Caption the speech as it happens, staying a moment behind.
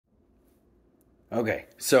Okay,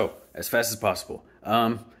 so as fast as possible.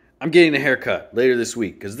 I'm getting a haircut later this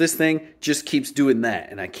week because this thing just keeps doing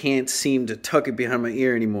that, and I can't seem to tuck it behind my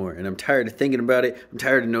ear anymore. And I'm tired of thinking about it. I'm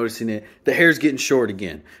tired of noticing it. The hair's getting short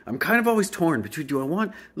again. I'm kind of always torn between, do I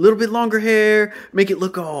want a little bit longer hair, make it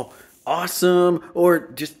look all awesome,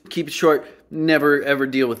 or just keep it short? Never ever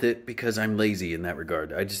deal with it because I'm lazy in that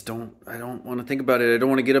regard. I don't want to think about it. I don't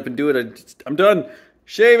want to get up and do it. I'm done.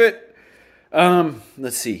 Shave it.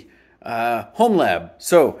 Let's see. Home lab.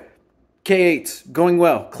 So K8 going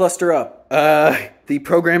well. Cluster up. The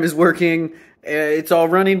program is working. It's all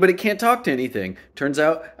running, but it can't talk to anything. Turns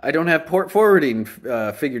out I don't have port forwarding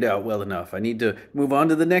figured out well enough. I need to move on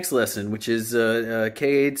to the next lesson, which is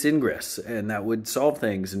K8's ingress, and that would solve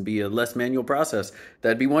things and be a less manual process.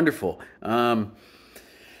 That'd be wonderful. It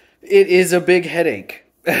is a big headache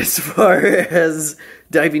as far as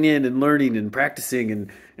diving in and learning and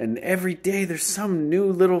practicing, and every day there's some new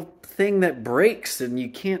little thing that breaks, and you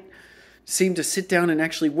can't seem to sit down and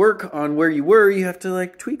actually work on where you were. You have to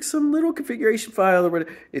like tweak some little configuration file or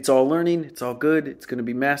whatever. It's all learning. It's all good. It's going to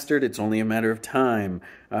be mastered. It's only a matter of time.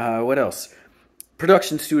 What else?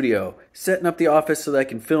 Production studio. Setting up the office so that I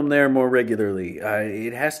can film there more regularly.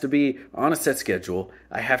 It has to be on a set schedule.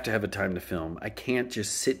 I have to have a time to film. I can't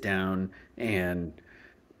just sit down and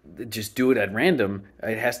just do it at random.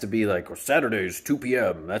 It has to be like, well, Saturdays, 2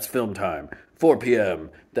 p.m., that's film time. 4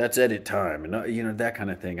 p.m., that's edit time. And, that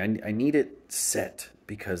kind of thing. I need it set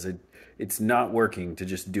because it's not working to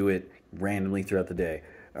just do it randomly throughout the day.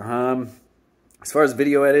 As far as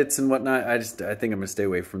video edits and whatnot, I think I'm going to stay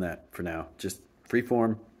away from that for now. Just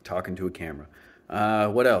freeform, talking to a camera.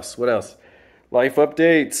 What else? Life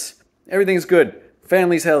updates. Everything's good.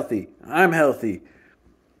 Family's healthy. I'm healthy.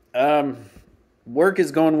 Work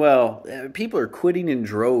is going well. People are quitting in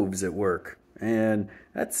droves at work, and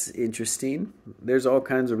that's interesting. There's all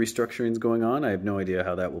kinds of restructurings going on. I have no idea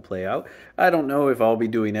how that will play out. I don't know if I'll be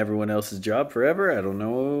doing everyone else's job forever. I don't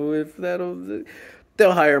know if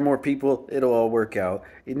they'll hire more people. It'll all work out.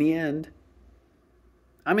 In the end,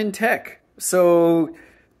 I'm in tech, so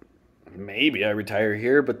maybe I retire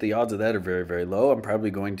here, but the odds of that are very, very low. I'm probably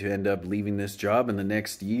going to end up leaving this job in the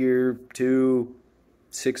next year, 2,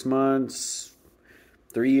 6 months,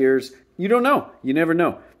 3 years. You don't know. You never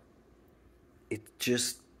know. It's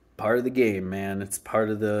just part of the game, man. It's part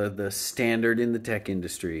of the standard in the tech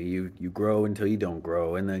industry. You grow until you don't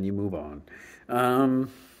grow, and then you move on.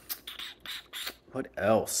 What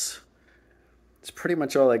else? It's pretty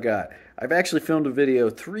much all I got. I've actually filmed a video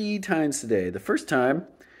 3 times today. The first time,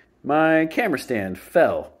 my camera stand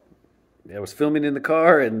fell. I was filming in the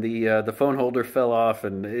car, and the phone holder fell off,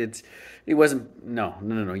 and it wasn't. No.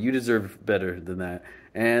 You deserve better than that.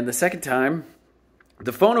 And the second time,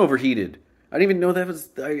 the phone overheated. I didn't even know that was.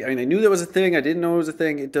 I knew that was a thing. I didn't know it was a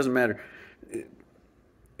thing. It doesn't matter.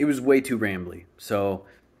 It was way too rambly. So,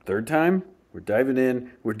 third time, we're diving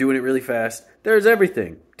in. We're doing it really fast. There's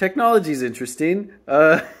everything. Technology's interesting.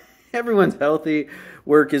 Everyone's healthy.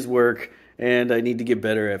 Work is work, and I need to get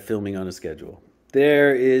better at filming on a schedule.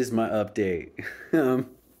 There is my update.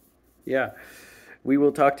 Yeah. We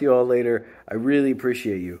will talk to you all later. I really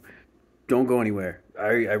appreciate you. Don't go anywhere.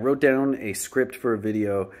 I wrote down a script for a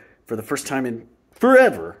video for the first time in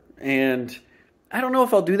forever, and I don't know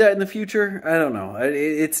if I'll do that in the future. I don't know.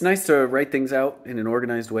 It's nice to write things out in an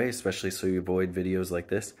organized way, especially so you avoid videos like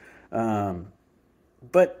this.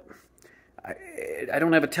 But I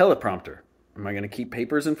don't have a teleprompter. Am I going to keep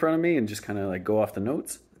papers in front of me and just kind of like go off the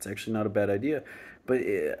notes? It's actually not a bad idea. But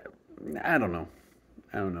I don't know.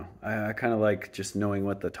 I kind of like just knowing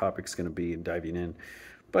what the topic's going to be and diving in.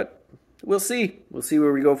 But we'll see. We'll see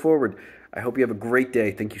where we go forward. I hope you have a great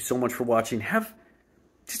day. Thank you so much for watching.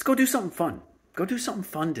 Just go do something fun. Go do something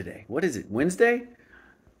fun today. What is it, Wednesday?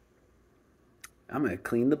 I'm going to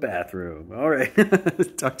clean the bathroom. All right.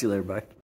 Talk to you later. Bye.